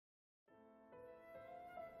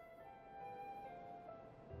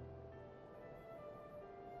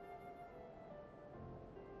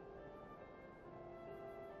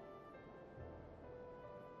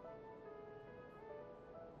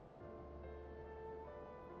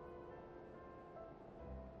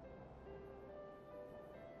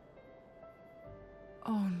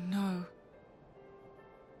Oh no.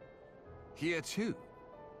 Here too.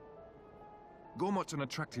 Gormot's an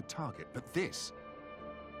attractive target, but this...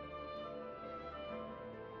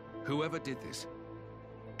 Whoever did this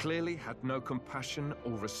clearly had no compassion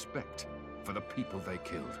or respect for the people they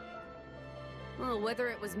killed. Well, whether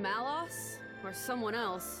it was Malos or someone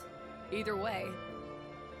else, either way,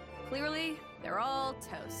 clearly they're all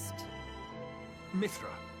toast. Mithra.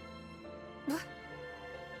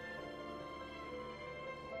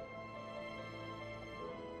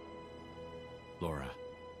 Laura.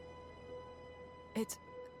 It's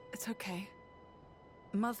okay.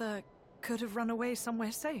 Mother could have run away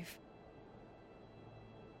somewhere safe.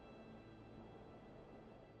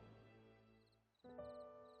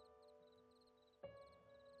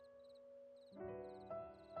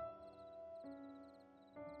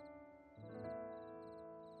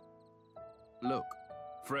 Look,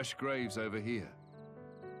 fresh graves over here.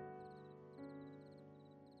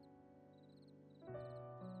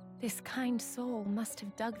 This kind soul must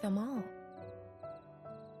have dug them all.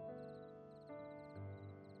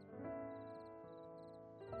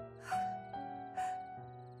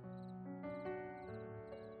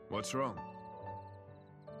 What's wrong?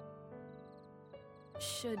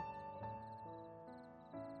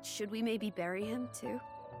 Should we maybe bury him too?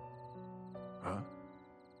 Huh?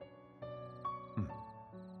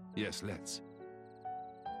 Yes, let's.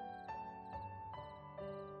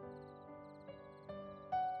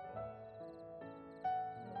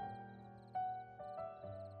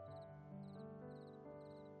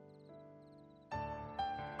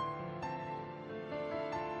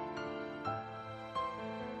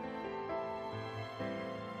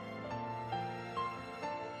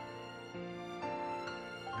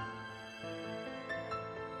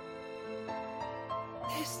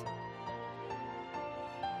 This...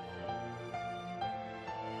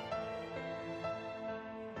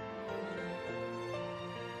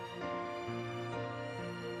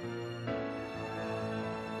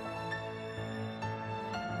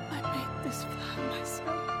 I made this for her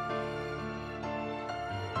myself.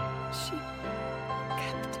 She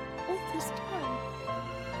kept all this time.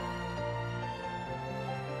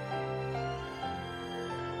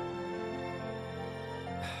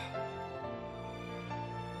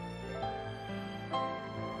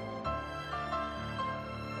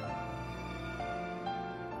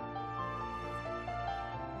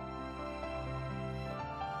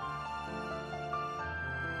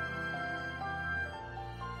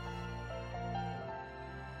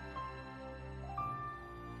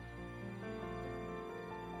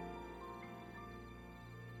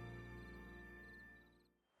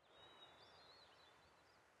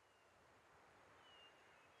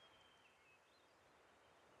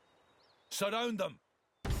 Surround them!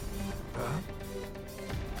 Huh?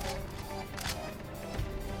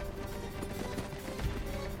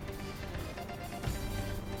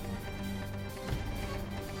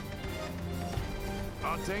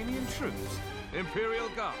 Ardanian troops? Imperial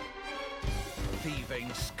Guard?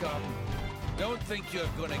 Thieving scum! Don't think you're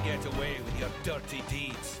gonna get away with your dirty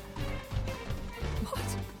deeds.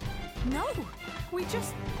 What? No! We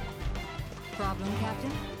just... Problem,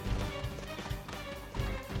 Captain?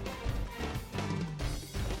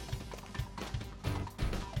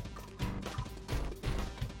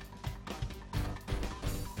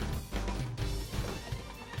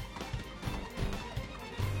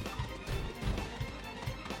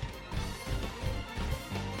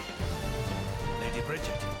 Lady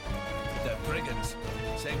Brighid. They're brigands.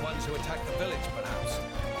 Same ones who attacked the village, perhaps.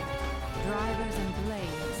 Drivers and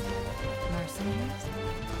blades. Mercenaries?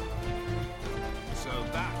 So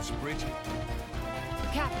that's Brighid.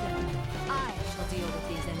 Captain, I shall deal with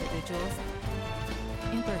these individuals.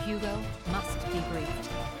 Emperor Hugo must be briefed.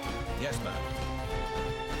 Yes, ma'am.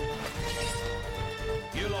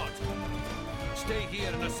 You lot, stay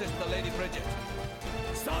here and assist the Lady Brighid.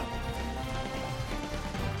 Son!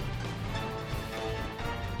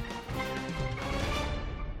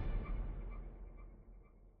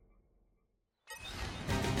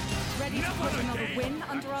 ready to put another win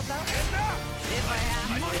under our belt? If I have.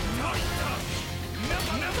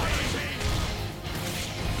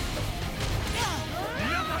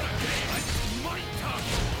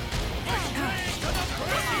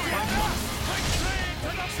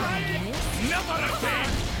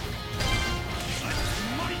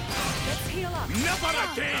 Let's heal up. Never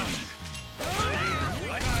again!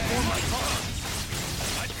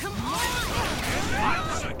 Come on!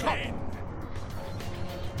 Once again!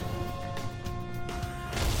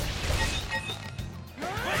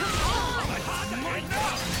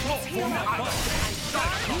 You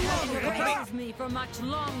won't live with me for much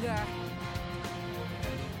longer.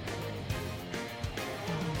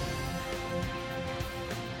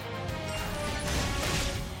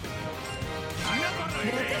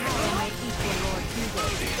 Their power may equal Lord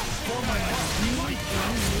Hugo's. For my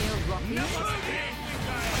mere ruffians.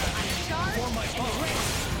 I'm charged and ready.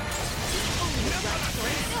 Only right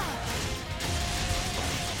choice.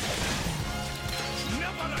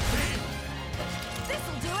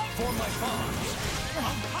 This'll do it! For my farm.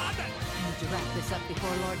 I need to wrap this up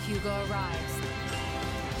before Lord Hugo arrives.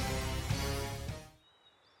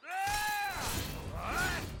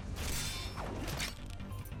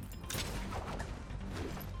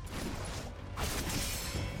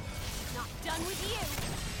 Not done with you!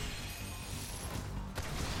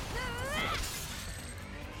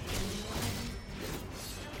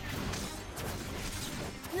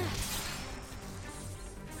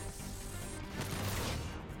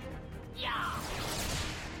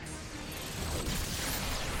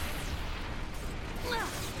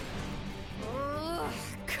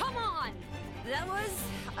 Come on! That was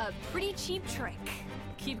a pretty cheap trick.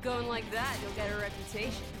 Keep going like that, you'll get a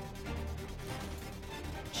reputation.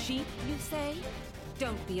 Cheap, you say?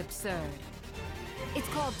 Don't be absurd. It's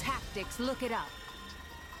called tactics, look it up.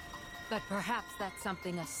 But perhaps that's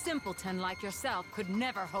something a simpleton like yourself could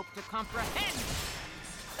never hope to comprehend.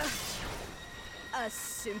 A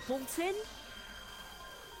simpleton?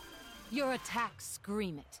 Your attacks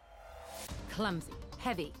scream it. Clumsy,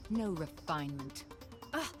 heavy, no refinement.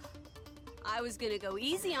 I was gonna go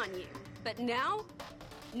easy on you, but now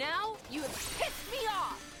you have pissed me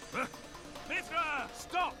off! Mithra,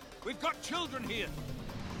 stop! We've got children here.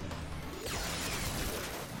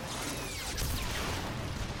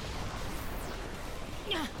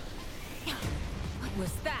 What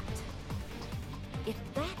was that? If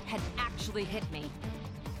that had actually hit me,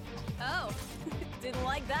 Oh, didn't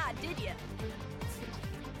like that, did you?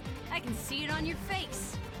 I can see it on your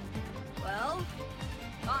face. Well,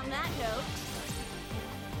 on that note...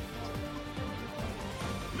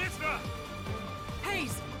 Mithra!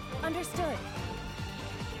 Haze! Understood.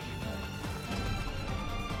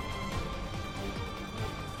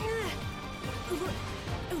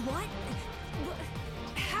 What?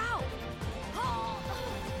 How? Oh.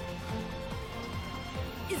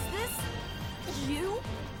 Is this you?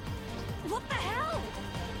 What the hell?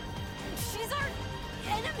 She's our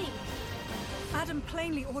enemy. Adam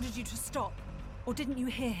plainly ordered you to stop. Or didn't you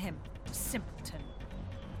hear him? Simpleton.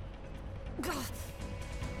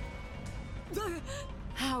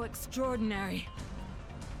 how extraordinary.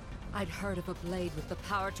 I'd heard of a blade with the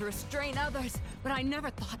power to restrain others, but I never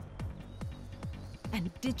thought... And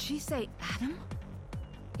did she say Adam?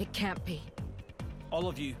 It can't be. All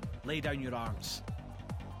of you, lay down your arms.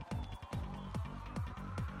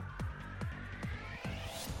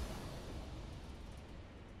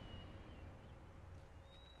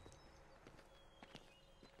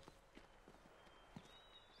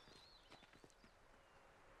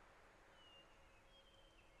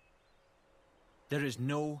 There is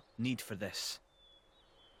no need for this.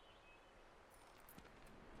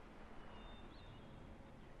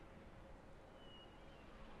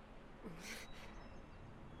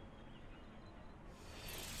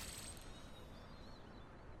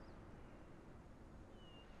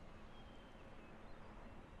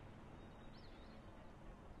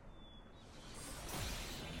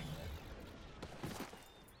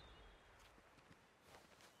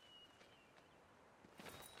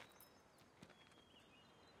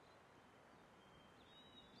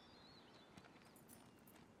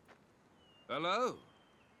 Hello?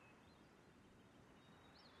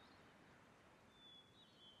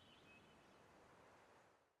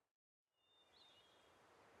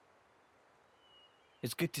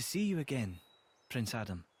 It's good to see you again, Prince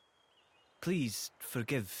Adam. Please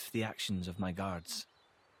forgive the actions of my guards.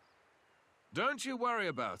 Don't you worry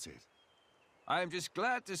about it. I am just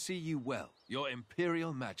glad to see you well, Your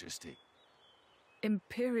Imperial Majesty.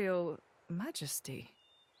 Imperial Majesty?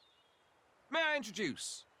 May I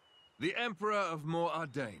introduce? The Emperor of Mor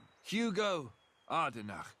Ardain, Hugo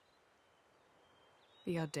Ardenach.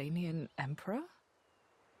 The Ardanian Emperor?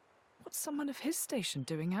 What's someone of his station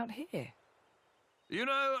doing out here? You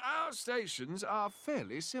know, our stations are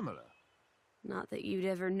fairly similar. Not that you'd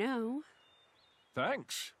ever know.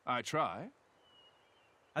 Thanks, I try.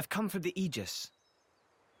 I've come for the Aegis.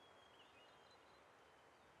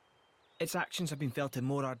 Its actions have been felt in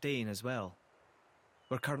Mor Ardain as well.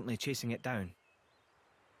 We're currently chasing it down.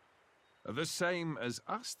 The same as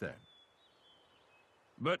us, then.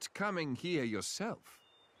 But coming here yourself.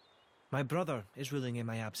 My brother is ruling in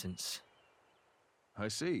my absence. I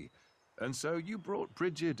see. And so you brought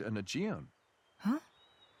Brighid and Aegeon. Huh?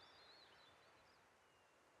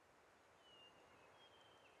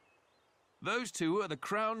 Those two are the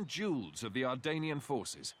crown jewels of the Ardanian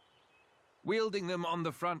forces. Wielding them on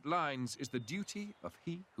the front lines is the duty of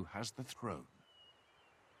he who has the throne.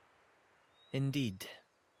 Indeed.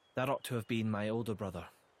 That ought to have been my older brother.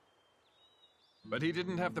 But he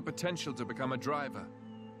didn't have the potential to become a driver.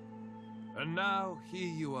 And now,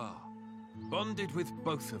 here you are, bonded with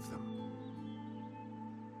both of them.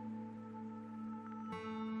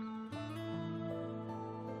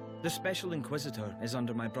 The Special Inquisitor is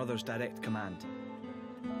under my brother's direct command.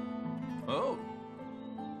 Oh.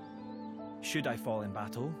 Should I fall in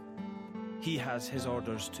battle, he has his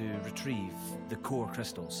orders to retrieve the core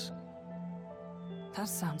crystals. That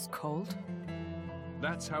sounds cold.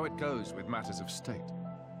 That's how it goes with matters of state.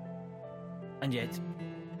 And yet,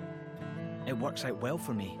 it works out well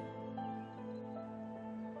for me.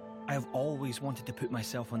 I have always wanted to put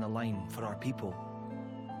myself on the line for our people.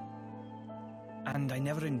 And I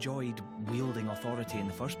never enjoyed wielding authority in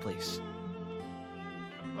the first place.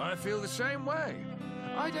 I feel the same way.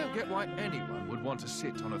 I don't get why anyone would want to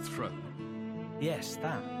sit on a throne. Yes,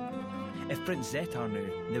 that. If Prince Zetar knew,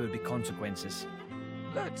 there would be consequences.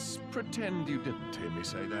 Let's pretend you didn't hear me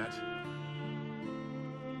say that.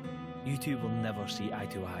 You two will never see eye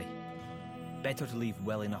to eye. Better to leave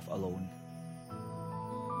well enough alone.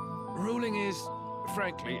 Ruling is,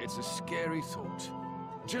 frankly, it's a scary thought.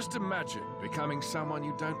 Just imagine becoming someone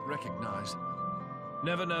you don't recognize.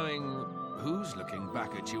 Never knowing who's looking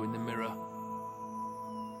back at you in the mirror.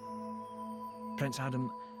 Prince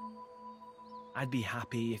Adam, I'd be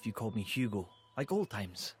happy if you called me Hugo, like old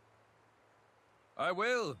times. I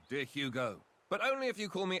will, dear Hugo, but only if you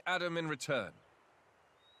call me Adam in return.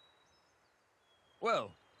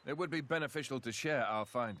 Well, it would be beneficial to share our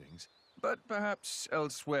findings, but perhaps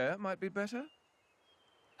elsewhere might be better?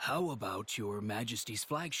 How about your Majesty's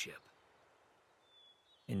flagship?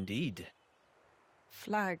 Indeed.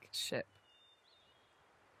 Flagship.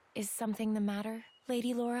 Is something the matter,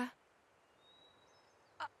 Lady Laura?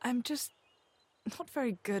 I'm just not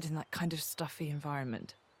very good in that kind of stuffy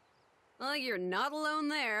environment. Well, you're not alone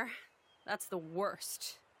there. That's the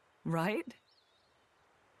worst. Right?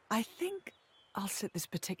 I think I'll sit this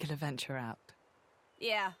particular venture out.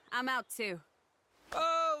 Yeah, I'm out too.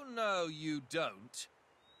 Oh, no, you don't.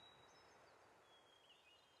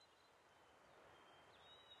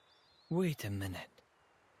 Wait a minute.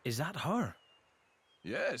 Is that her?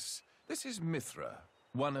 Yes, this is Mithra,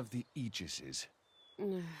 one of the Aegises.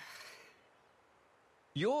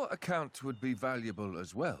 Your account would be valuable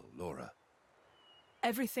as well, Laura.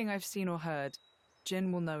 Everything I've seen or heard,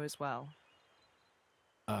 Jin will know as well.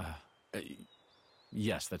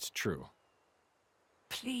 Yes, that's true.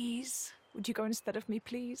 Please? Would you go instead of me,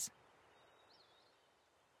 please?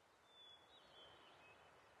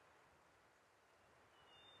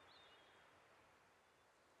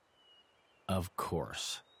 Of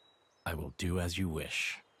course. I will do as you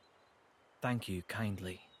wish. Thank you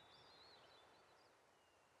kindly.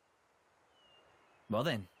 Well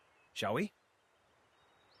then, shall we?